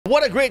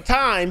what a great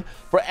time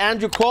for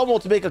Andrew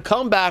Cuomo to make a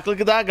comeback.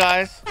 Look at that,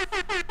 guys.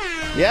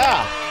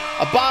 Yeah.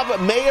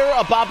 Mayor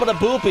Ababa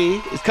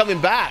Boopy is coming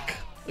back.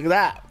 Look at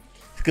that.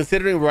 He's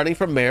considering running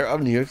for mayor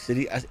of New York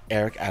City as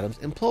Eric Adams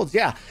implodes.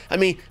 Yeah. I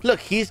mean, look,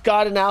 he's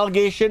got an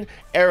allegation.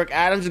 Eric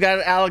Adams has got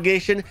an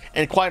allegation.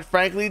 And quite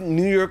frankly,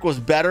 New York was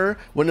better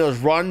when it was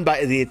run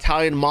by the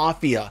Italian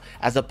mafia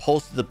as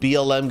opposed to the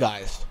BLM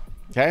guys.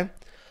 Okay.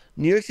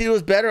 New York City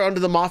was better under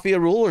the mafia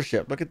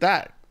rulership. Look at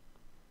that.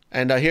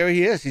 And here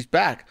he is. He's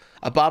back.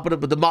 The Ababa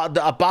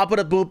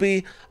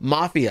Boopy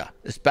Mafia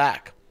is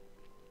back.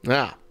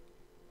 Yeah.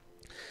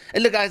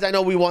 And look, guys, I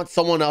know we want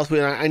someone else.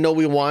 I know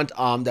we want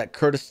that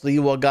Curtis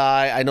Lewa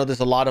guy. I know there's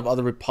a lot of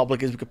other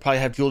Republicans. We could probably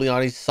have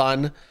Giuliani's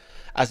son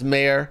as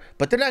mayor,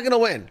 but they're not going to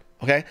win.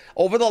 Okay.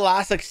 Over the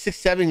last like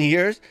 6-7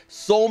 years,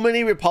 so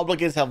many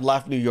Republicans have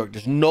left New York.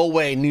 There's no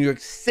way New York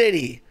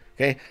City.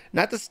 Okay.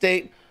 Not the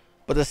state,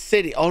 but the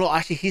city. Oh, no,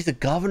 actually, he's the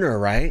governor,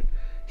 right?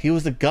 He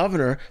was the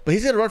governor, but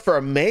he's going to run for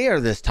a mayor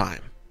this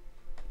time.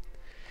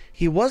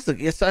 He was the,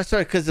 yes,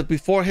 sorry, because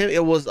before him,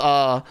 it was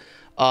Wilhelm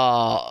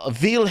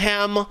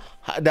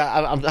de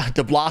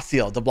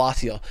Blasio. De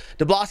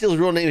Blasio's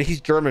real name,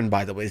 he's German,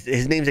 by the way.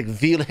 His name's like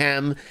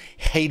Wilhelm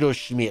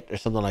Heiderschmidt or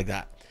something like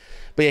that.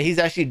 But yeah, he's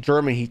actually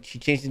German. He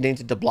changed his name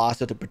to de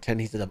Blasio to pretend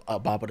he's a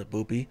Ababa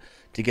Boopy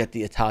to get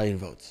the Italian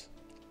votes.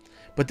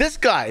 But this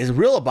guy is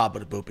real Ababa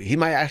Boopy. He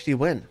might actually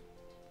win,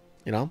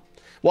 you know?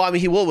 Well, I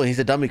mean, he will win. He's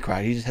a dummy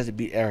crowd. He just has to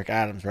beat Eric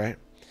Adams, right?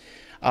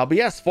 But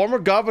yes, former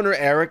Governor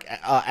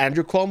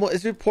Andrew Cuomo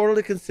is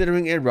reportedly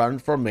considering a run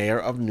for mayor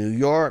of New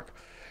York,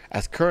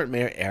 as current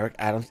mayor Eric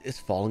Adams is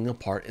falling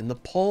apart in the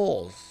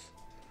polls.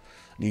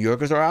 New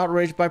Yorkers are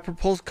outraged by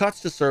proposed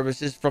cuts to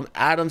services from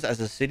Adams as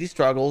the city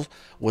struggles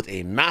with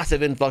a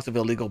massive influx of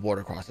illegal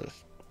border crossers.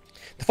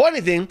 The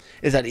funny thing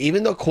is that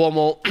even though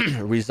Cuomo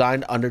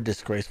resigned under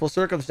disgraceful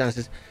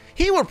circumstances,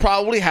 he would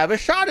probably have a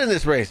shot in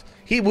this race.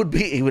 He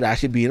would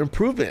actually be an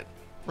improvement,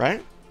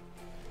 right?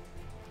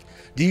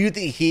 Do you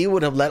think he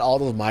would have let all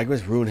those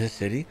migrants ruin his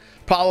city?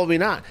 Probably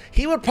not.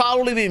 He would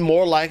probably be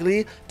more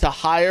likely to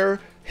hire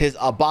his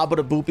Ababa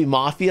Boopy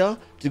mafia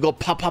to go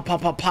pow, pow, pow,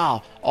 pow,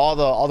 pow,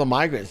 all the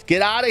migrants.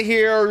 Get out of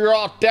here or you're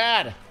all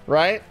dead,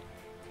 right?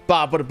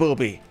 Ababa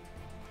Boopy.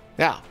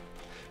 Yeah.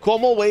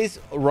 Cuomo weighs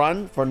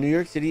run for New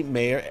York City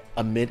mayor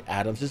amid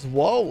Adams'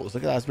 woes.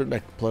 Look at that. It's written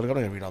by Politico.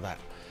 I'm not going to read all that.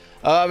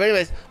 But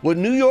anyways, would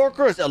New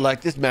Yorkers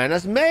elect this man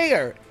as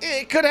mayor?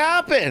 It could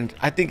happen.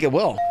 I think it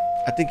will.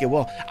 I think it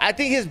will. I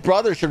think his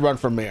brother should run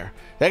for mayor.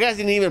 That guy's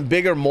an even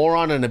bigger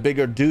moron and a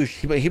bigger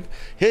douche.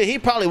 He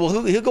probably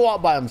will. He'll go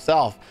out by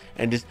himself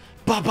and just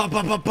all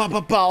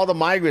the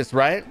migrants,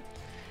 right?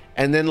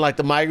 And then like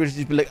the migrants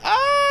just be like,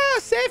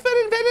 safer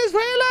in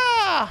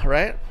Venezuela,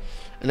 right?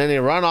 And then they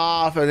run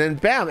off, and then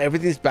bam,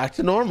 everything's back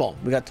to normal.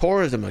 We got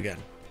tourism again.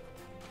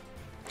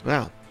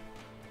 Wow.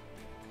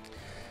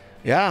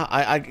 Yeah,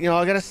 I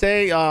gotta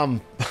say,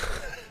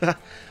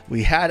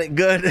 we had it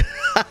good.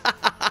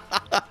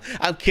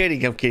 I'm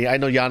kidding. I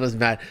know Yana's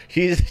mad.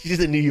 She's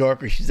a New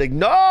Yorker. She's like,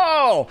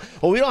 no.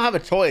 Well, we don't have a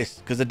choice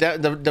because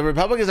the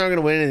Republicans aren't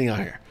gonna win anything out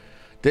here.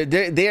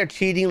 They are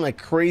cheating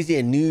like crazy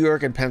in New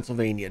York and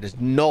Pennsylvania. There's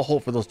no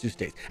hope for those two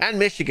states, and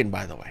Michigan,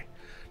 by the way.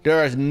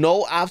 There is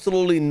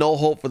absolutely no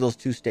hope for those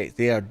two states.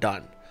 They are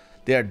done.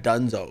 They are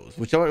dunzos.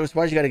 Which is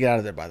why you got to get out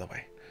of there, by the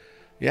way.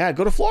 Yeah,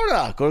 go to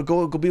Florida.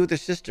 Go be with your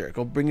sister.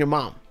 Go bring your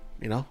mom.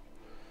 You know.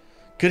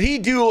 Could he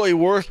do a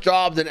worse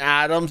job than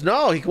Adams?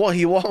 No,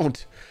 he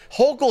won't.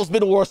 Hochul's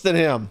been worse than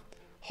him.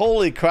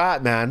 Holy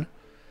crap, man.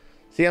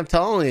 See, I'm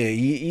telling you,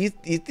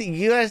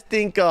 you guys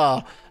think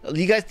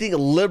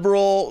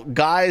liberal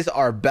guys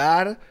are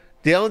bad?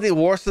 The only thing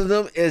worse than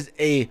them is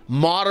a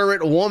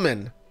moderate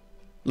woman,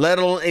 let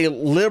alone a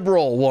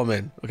liberal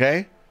woman.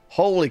 Okay,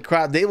 holy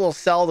crap, they will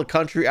sell the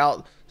country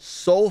out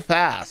so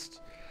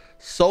fast.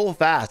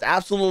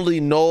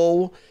 Absolutely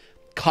no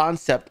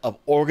concept of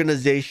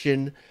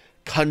organization,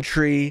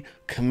 country,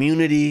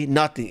 community,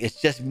 nothing.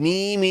 It's just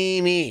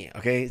me.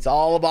 Okay, it's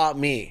all about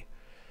me.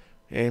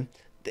 Okay,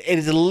 it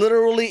is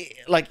literally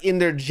like in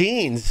their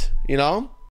genes, you know.